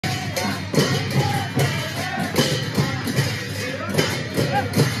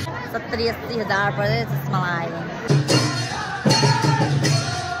83,000 पर्दै चस्मा लगायो।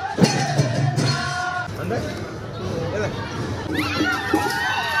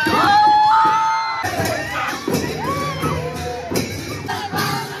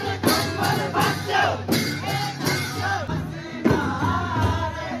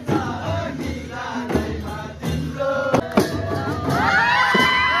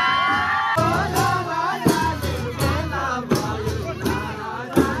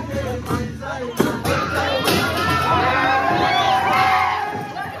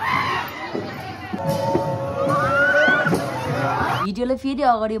 भिडियोलाई फेरि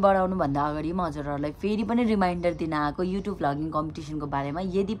अगाडि बढाउनु भन्दा अगाडि म हजुरहरूलाई फेरि पनि रिमाइन्डर दिन आएको युट्युब भ्लगिङ कम्पिटिसनको बारेमा।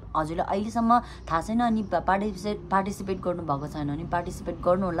 यदि हजुरलाई अहिलेसम्म थाहा छैन अनि पार्टिसिपेट गर्नुभएको छैन भने पार्टिसिपेट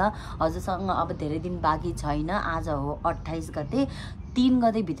गर्नु होला। हजुरसँग अब धेरै दिन बाँकी छैन। आज हो 28 गते। 3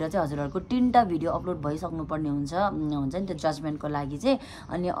 गतेभित्र चाहिँ हजुरहरूको 3टा भिडियो अपलोड भइसक्नुपर्ने हुन्छ नि त्यो जजमेन्टको लागि चाहिँ।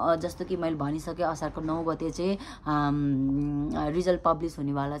 अनि जस्तो कि मैले भनिसकेँ असारको 9 गते चाहिँ रिजल्ट पब्लिस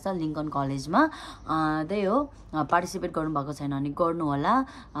हुनेवाला छ लिङ्कन कलेजमा। त्यही हो, पार्टिसिपेट गर्नुभएको छैन भने गर्नु होला।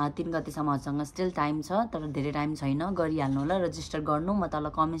 3 गतेसम्म हजुरसँग स्टिल टाइम छ, तर धेरै टाइम छैन। गरिहाल्नु होला, रजिस्टर गर्नु। म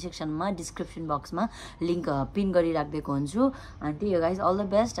तल कमेन्ट सेक्सनमा डिस्क्रिप्सन बक्समा लिङ्क पिन गरिराखिदिएको हुन्छु। अनि त्यही हो गाइस, अल द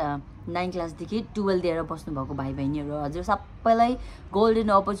बेस्ट। 9 क्लासदेखि 12 दिएर बस्नुभएको भाइ बहिनीहरू हजुर सबैलाई गोल्डन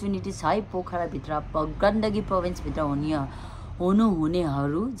अपर्च्युनिटी छ है। पोखराभित्र गण्डकी प्रोभिन्सभित्र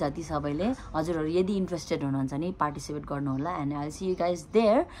हुनुहुनेहरू जति सबैले हजुरहरू यदि इन्ट्रेस्टेड हुनुहुन्छ भने पार्टिसिपेट गर्नु होला। And I C you guys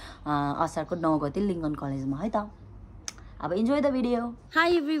there असारको 9 गते लिङ्कन कलेजमा है त। अब enjoy the video. Hi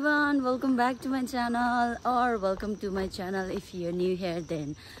everyone, welcome back to my channel or welcome to my channel if you're new here.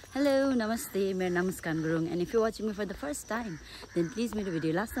 Then hello, namaste, मेरो नाम मुस्कान Gurung and if you're watching me for the first time then please मेरो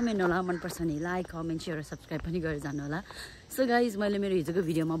video लास्टसम्म हेर्नु होला। मन पर्छ भने like comment share र subscribe पनि गरेर जानु होला। सो गाइज, मैले मेरो हिजोको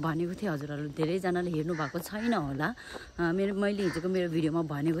भिडियोमा भनेको थिएँ, हजुरहरू धेरैजनाले हेर्नु भएको छैन होला। मैले हिजोको मेरो भिडियोमा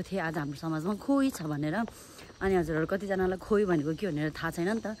भनेको थिएँ आज हाम्रो समाजमा खोइ छ भनेर। अनि हजुरहरू कतिजनालाई खोइ भनेको के भनेर थाहा छैन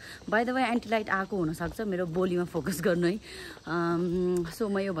नि त। बाइ द वे एन्टिलाइट आएको हुनसक्छ, मेरो बोलीमा फोकस गर्नु है। सो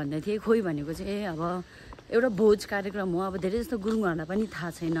म यो भन्दै थिएँ खोइ भनेको चाहिँ अब एउटा भोज कार्यक्रम हो। अब धेरै जस्तो गुरुङहरूलाई पनि थाहा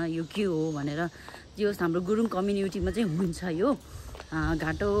छैन यो के हो भनेर। यो हाम्रो गुरुङ कम्युनिटीमा चाहिँ हुन्छ यो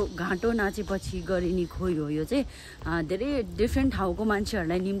घाँटो नाचेपछि गरिने खोइ हो। यो चाहिँ धेरै डिफ्रेन्ट ठाउँको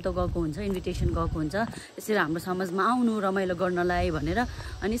मान्छेहरूलाई निम्तो गएको हुन्छ, इन्भिटेसन गएको हुन्छ यसरी हाम्रो समाजमा आउनु रमाइलो गर्नलाई भनेर।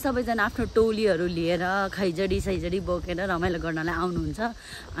 अनि सबैजना आफ्नो टोलीहरू लिएर खैजडी सैजडी बोकेर रमाइलो गर्नलाई आउनुहुन्छ।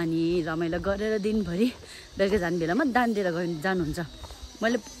 अनि रमाइलो गरेर दिनभरि बेलुका जाने बेलामा दान दिएर जानुहुन्छ।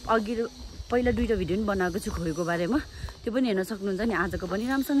 मैले अघि पहिला 2टा भिडियो पनि बनाएको छु खोइको बारेमा, त्यो पनि हेर्न सक्नुहुन्छ नि। आजको पनि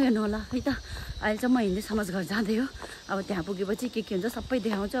राम्रोसँग हेर्नु होला है त। अहिले चाहिँ म हिँड्दै समाज घर जाँदै हो। अब त्यहाँ पुगेपछि के हुन्छ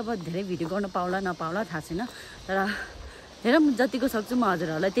सबै देखाउँछु। अब धेरै भिडियो गर्न पाउला नपाउला थाहा छैन, तर हेरौँ जतिको सक्छु म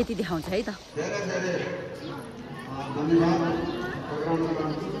हजुरहरूलाई त्यति देखाउँछु है त।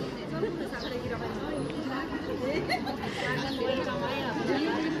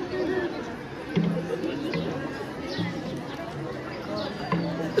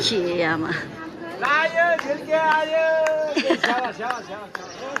 आमा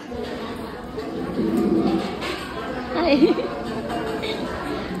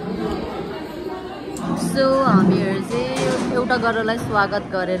सो हामीहरू चाहिँ एउटा गरौँलाई स्वागत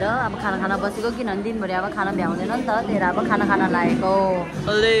गरेर अब खाना बसेको, किनभने दिनभरि अब खाना भ्याउँदैन नि त। त्यही अब खाना लागेको।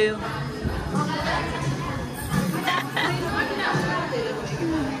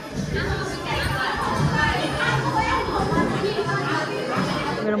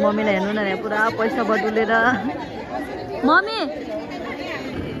 मेरो मम्मीलाई हेर्नु न, पुरा पैसा बटुलेर। मम्मी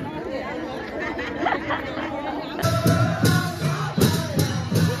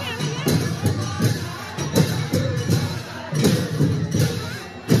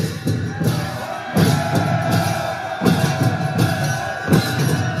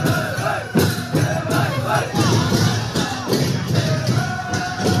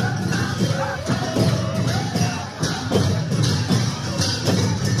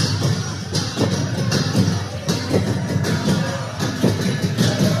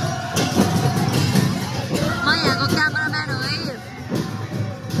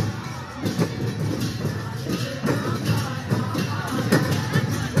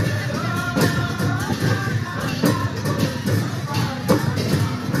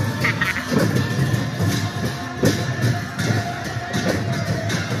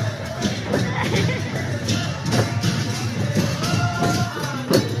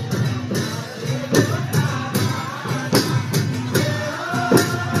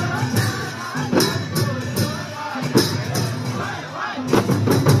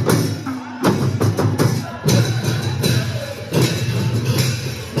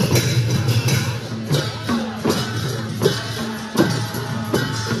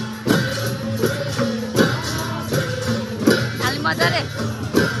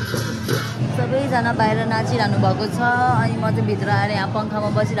सबैजना बाहिर नाचिरहनु भएको छ अनि म चाहिँ भित्र आएर यहाँ पङ्खामा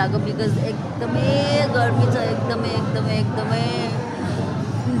बसिरहेको बिकज एकदमै गर्मी छ एकदमै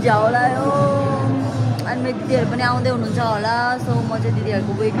झ्याउलायो अनि मेरो दिदीहरू पनि आउँदै हुनुहुन्छ होला सो म चाहिँ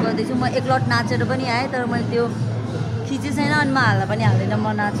दिदीहरूको वेट गर्दैछु म एकलट नाचेर पनि आएँ तर मैले त्यो खिचे छैन अनि म हाल्न पनि हाल्दिनँ म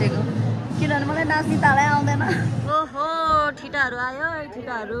नाचेको किनभने मलाई नाच्ने तालै आउँदैन ओहो ठिटाहरू आयो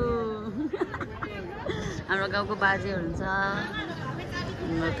ठिटाहरू हाम्रो गाउँको बाजे हुनुहुन्छ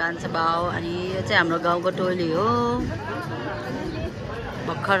हाम्रो कान्छा बाउ अनि यो चाहिँ हाम्रो गाउँको टोली हो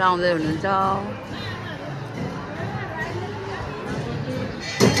भर्खर आउँदै हुनुहुन्छ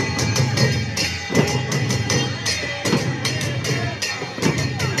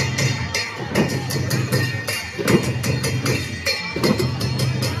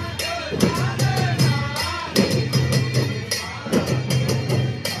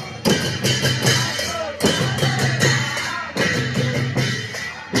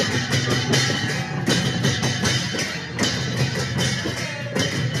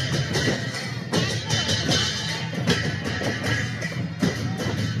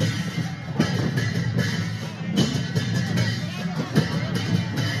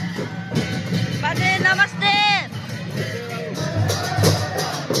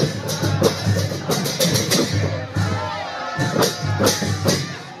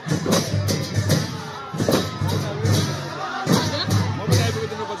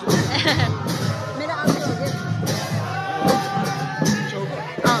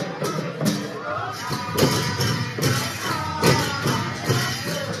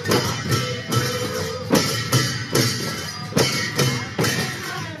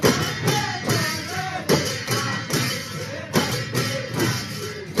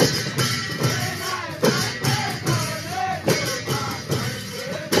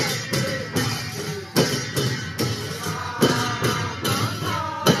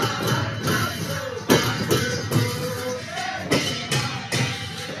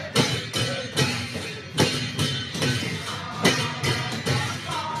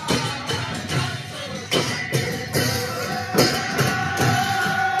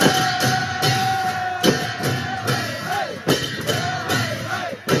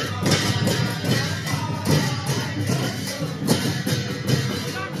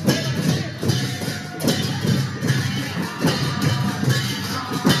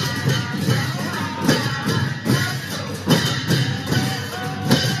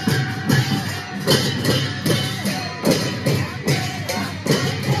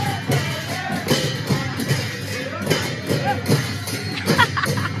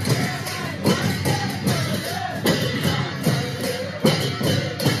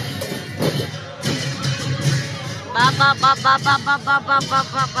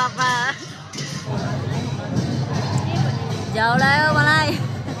झ्याउलायो मलाई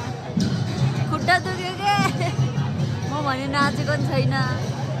खुट्टा दुख्यो के म भने नाचेको पनि छैन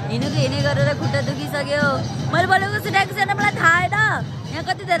हिँडे गरेर खुट्टा दुखिसक्यो मैले बोलेको सुनेको छैन मलाई थाहा होइन यहाँ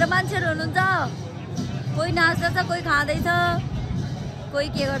कति धेरै मान्छेहरू हुनुहुन्छ कोही नाच्दैछ कोही खाँदैछ कोही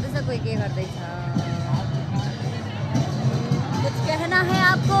के गर्दैछ कोही के गर्दैछ कुछ कहना है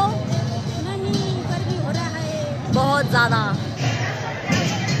आपको नहीं गर्मी हो रहा है बहुत ज्यादा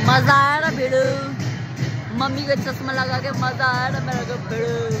मजा आएर भिडो मम्मी को चश्मा लगा के मजा आएर मेरे को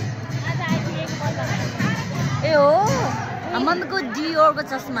भिडो ए हो मम्मी को डिओर को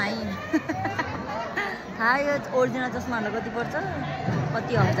चश्मा है थाहा यो ओरिजिनल चश्माहरू कति पर्छ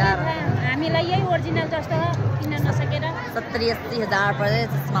कति हजार हामीलाई यही ओरिजिनल जस्तो किन्न नसकेर 70-80 हजार पर्दै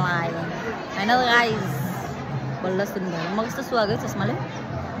चस्मालाई होइन गाइस बल्ल सुन्नुभयो म कस्तो सुहाएको चस्माले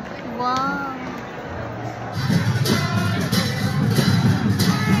वाह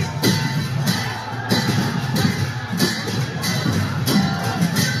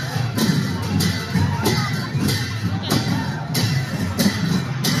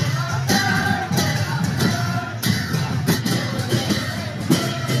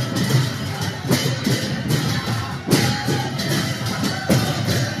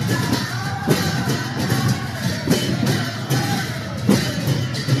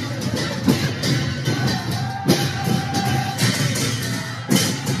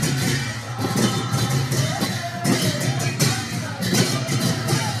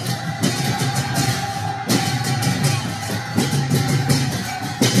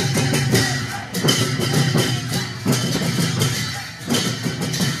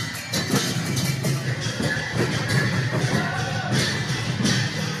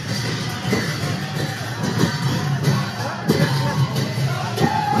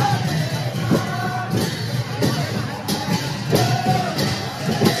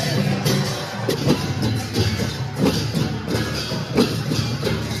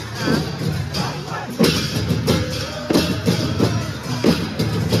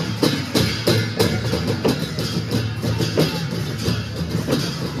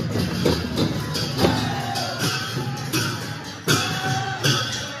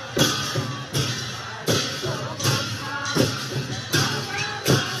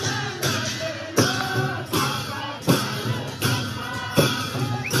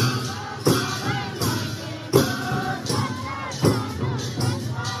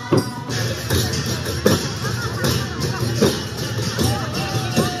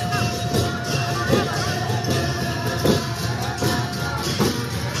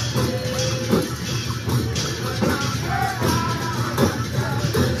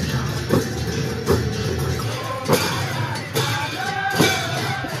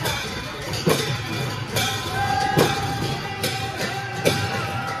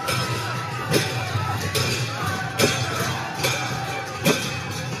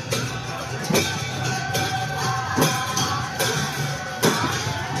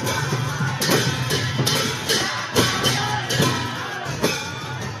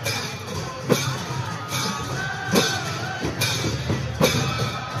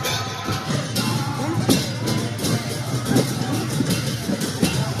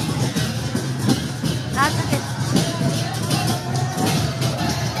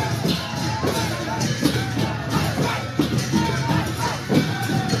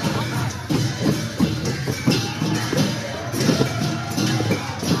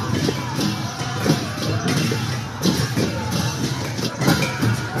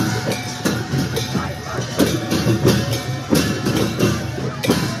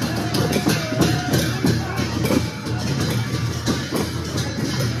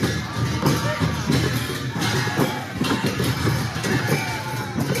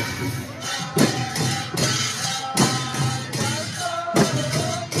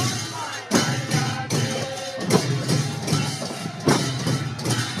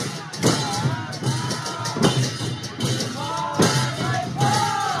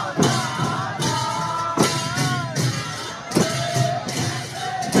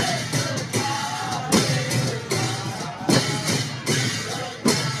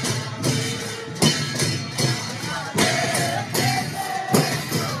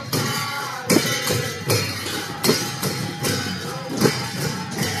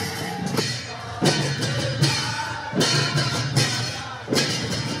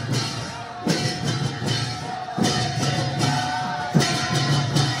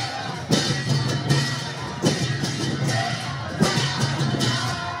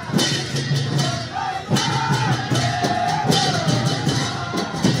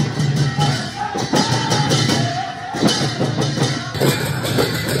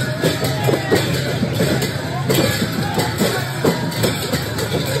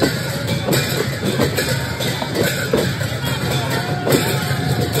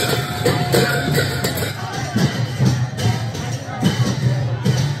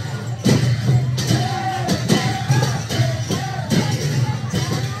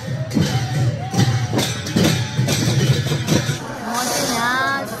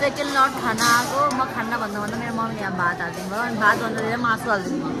सेकेन्ड लट खाना आएको म खाना भन्दा भन्दा मेरो मम्मीले यहाँ भात हालिदिनु भयो अनि भात भन्दा धेरै मासु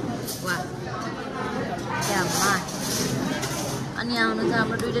हालिदिनु भयो वा त्यहाँ अनि यहाँ हुनुहुन्छ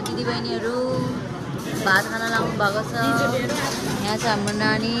हाम्रो दुईटा दिदीबहिनीहरू भात खाना लाग्नु भएको छ यहाँ छ हाम्रो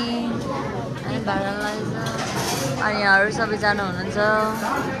नानी अनि भाडा लागेको छ अनि यहाँहरू सबैजना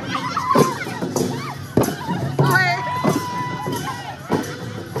हुनुहुन्छ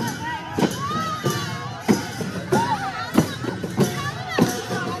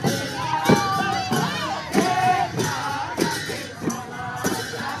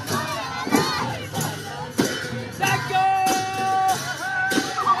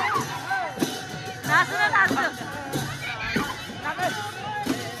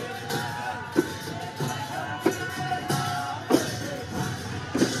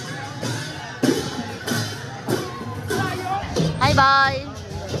बाई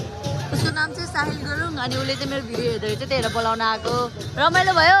उसको नाम चाहिँ साहिल गुरुङ अनि उसले चाहिँ मेरो भिडियो हेर्दै चाहिँ त्यही बोलाउन आएको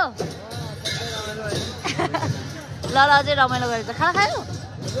रमाइलो भयो ल ल अझै रमाइलो गरेछ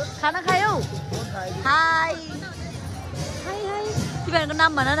खाना खायो हाई हाई हाई तिमीहरूको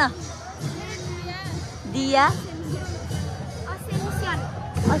नाम भन न दिया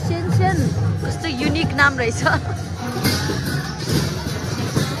असेन्सन कस्तो युनिक नाम रहेछ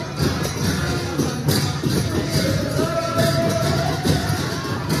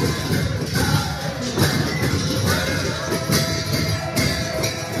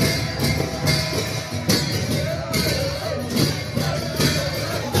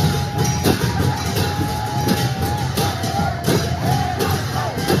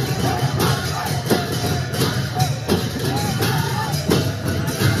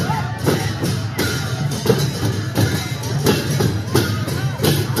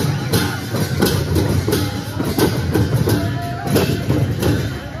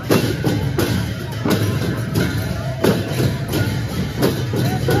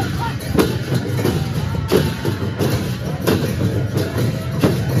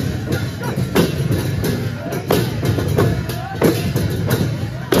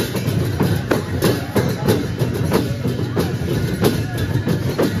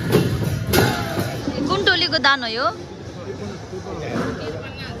दान हो यो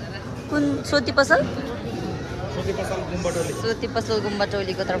कुन सोती पसल गुम्बा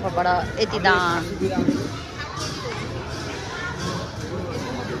टोलीको तर्फबाट यति दान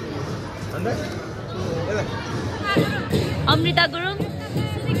अमृता गुरुङ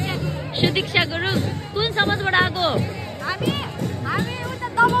सुदीक्षा गुरुङ कुन समाजबाट आएको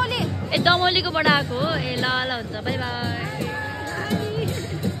ए दमौलीकोबाट आएको हो ए ल ल हुन्छ by by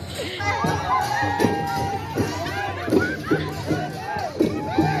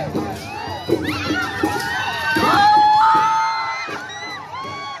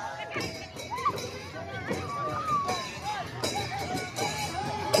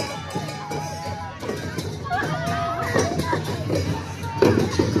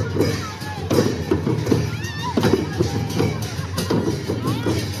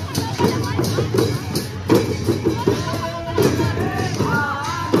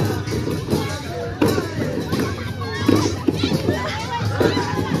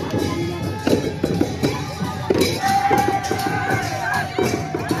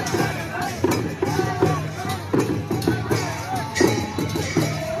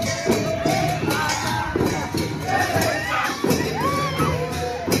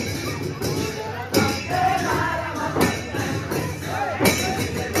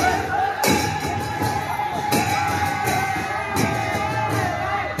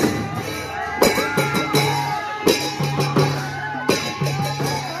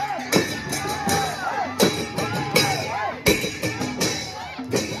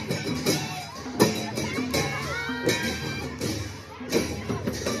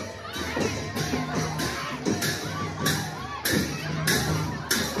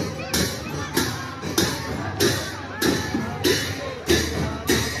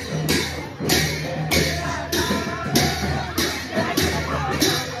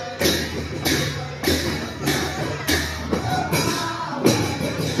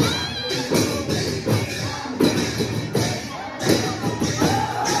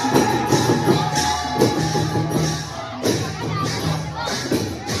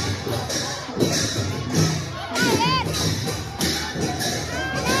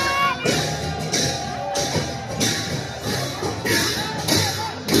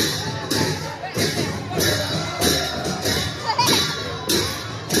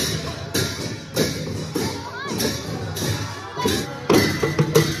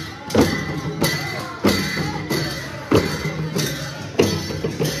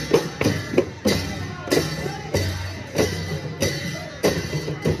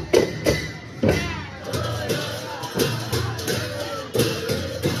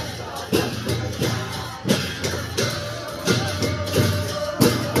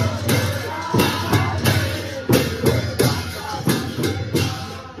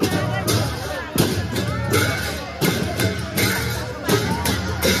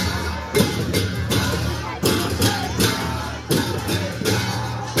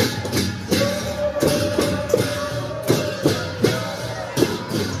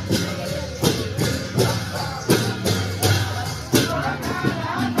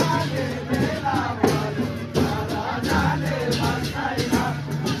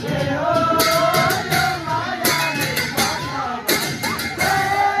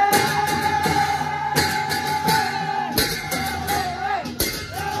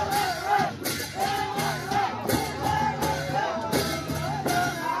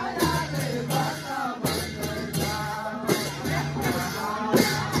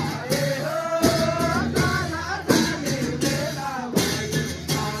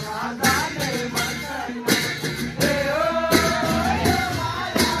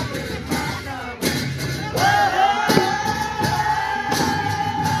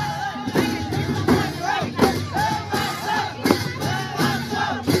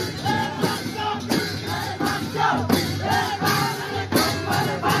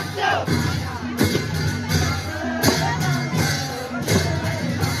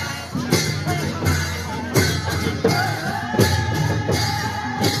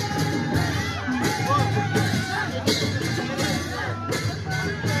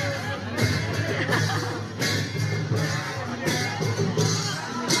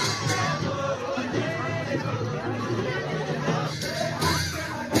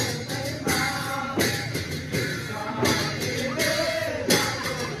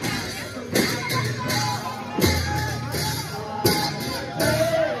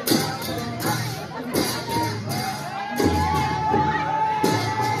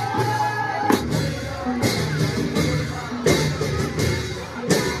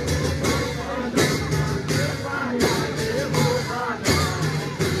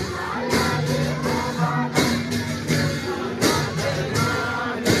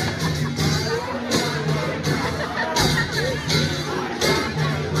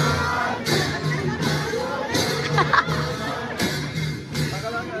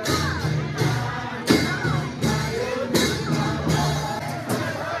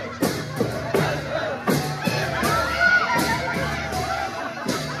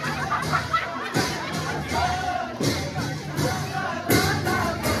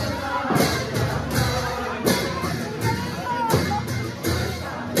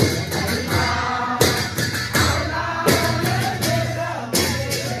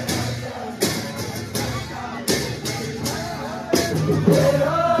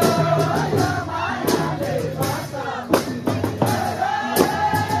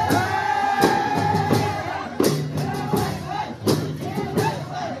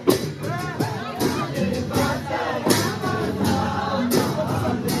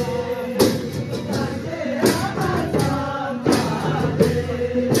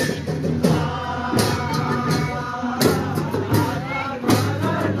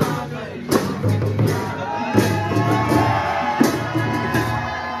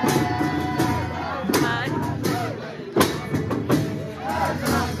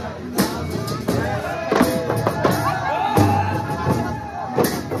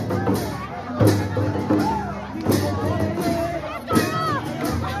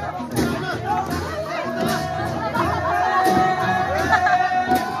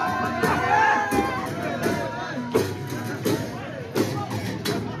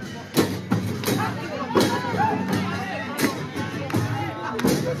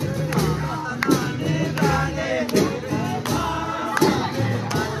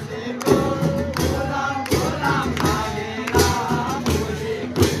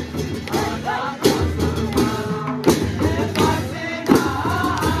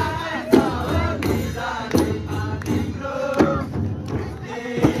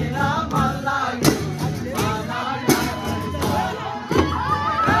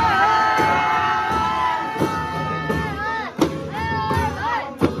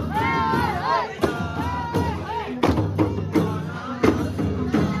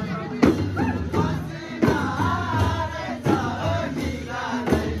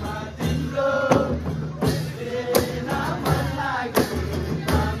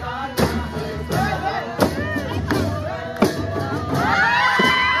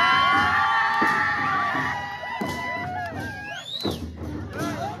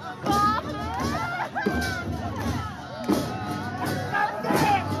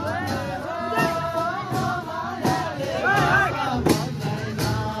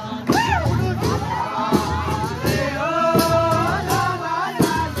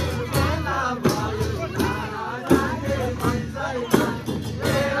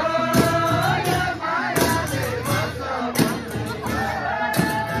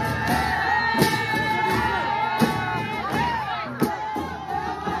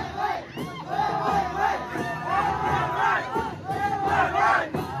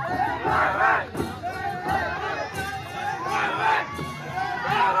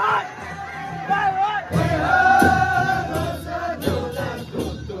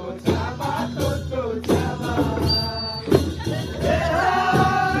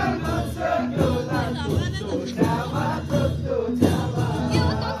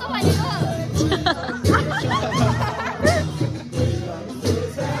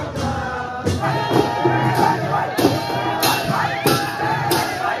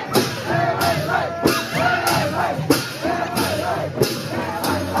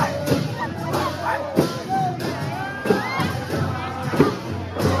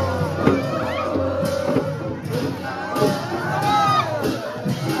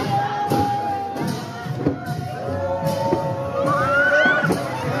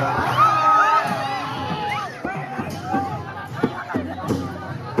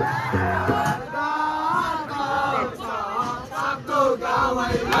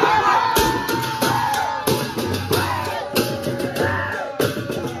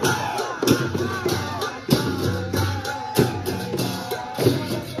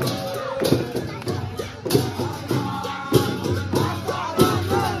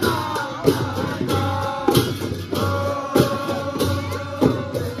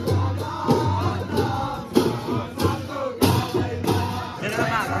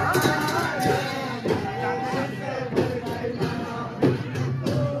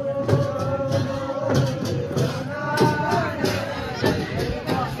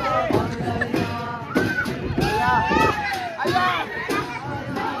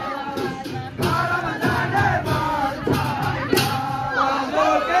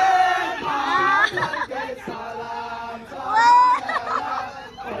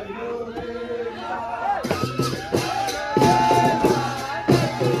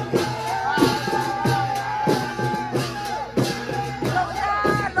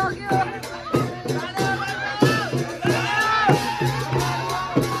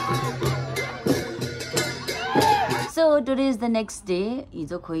today is the next day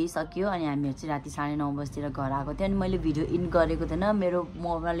हिजो खोइसक्यो अनि हामीहरु चाहिँ राति 9:30 बजेतिर घर आएको थियो अनि मैले भिडियो इन गरेको थिएन मेरो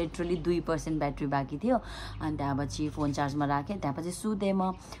मोबाइलमा लिटरली 2% ब्याट्री बाँकी थियो अनि त्यसपछि फोन चार्जमा राखेँ त्यसपछि सुतेँ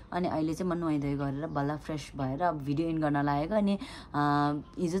म अनि अहिले चाहिँ म नुहाइधुवाइ गरेर बल्ल फ्रेस भएर भिडियो इन गर्न लागेको अनि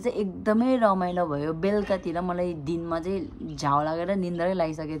हिजो चाहिँ एकदमै रमाइलो भयो बेलुकातिर मलाई दिनमा चाहिँ झाउ लागेर निन्द्रै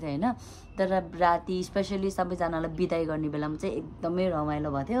लागिसकेको थियो हैन तर राति स्पेशली सबैजनालाई बिदाई गर्ने बेलामा चाहिँ एकदमै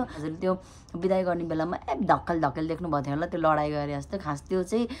रमाइलो भयो थियो हजुरले त्यो बिदाई गर्ने बेलामा धक्कल देख्नु भयो थियो होला त्यो लडाई गरे जस्तो खास त्यो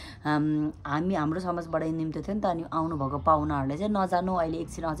चाहिँ हाम्रो समाजबाट निम्तो थियो नि त अनि आउनु भएको पाहुनाहरूले चाहिँ नजानु अहिले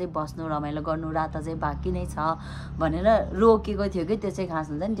एकछिन अझै बस्नु रमाइलो गर्नु रात चाहिँ बाँकी नै छ भनेर रोकेको थियो कि त्यो चाहिँ खास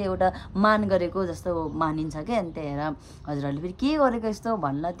हुन्छ नि त्यो एउटा मान गरेको जस्तो मानिन्छ के अनि त्यही हेर हजुरहरूले फेरि के गरेको यस्तो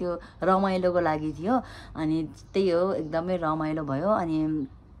भन्ला त्यो रमाइलोको लागि थियो अनि त्यही हो एकदमै रमाइलो भयो अनि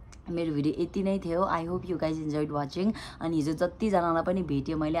मेरो भिडियो यति नै थियो I hope you guys enjoyed watching अनि हिजो जतिजनालाई पनि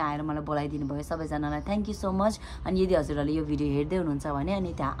भेट्यो मैले आएर मलाई बोलाइदिनु भयो सबैजनालाई थ्याङ्क यू सो मच अनि यदि हजुरहरूले यो भिडियो हेर्दै हुनुहुन्छ भने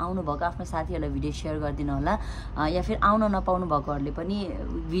अनि त्यहाँ आउनुभएको आफ्नो साथीहरूलाई भिडियो सेयर गरिदिनु होला या फिर आउन नपाउनु भएकोहरूले पनि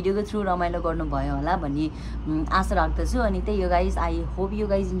भिडियोको थ्रु रमाइलो गर्नुभयो होला भन्ने आशा राख्दछु अनि त्यही हो guys I hope you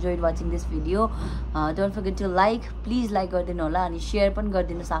guys enjoyed watching this video don't forget to like please like गरिदिनु होला अनि सेयर पनि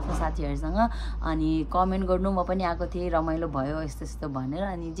गरिदिनुहोस् आफ्नो साथीहरूसँग अनि कमेन्ट गर्नु म पनि आएको थिएँ रमाइलो भयो यस्तो यस्तो भनेर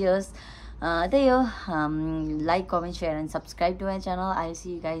अनि जे होस् त्यही हो like comment share and subscribe to my channel I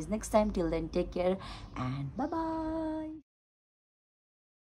C you guys next time till then take care and by by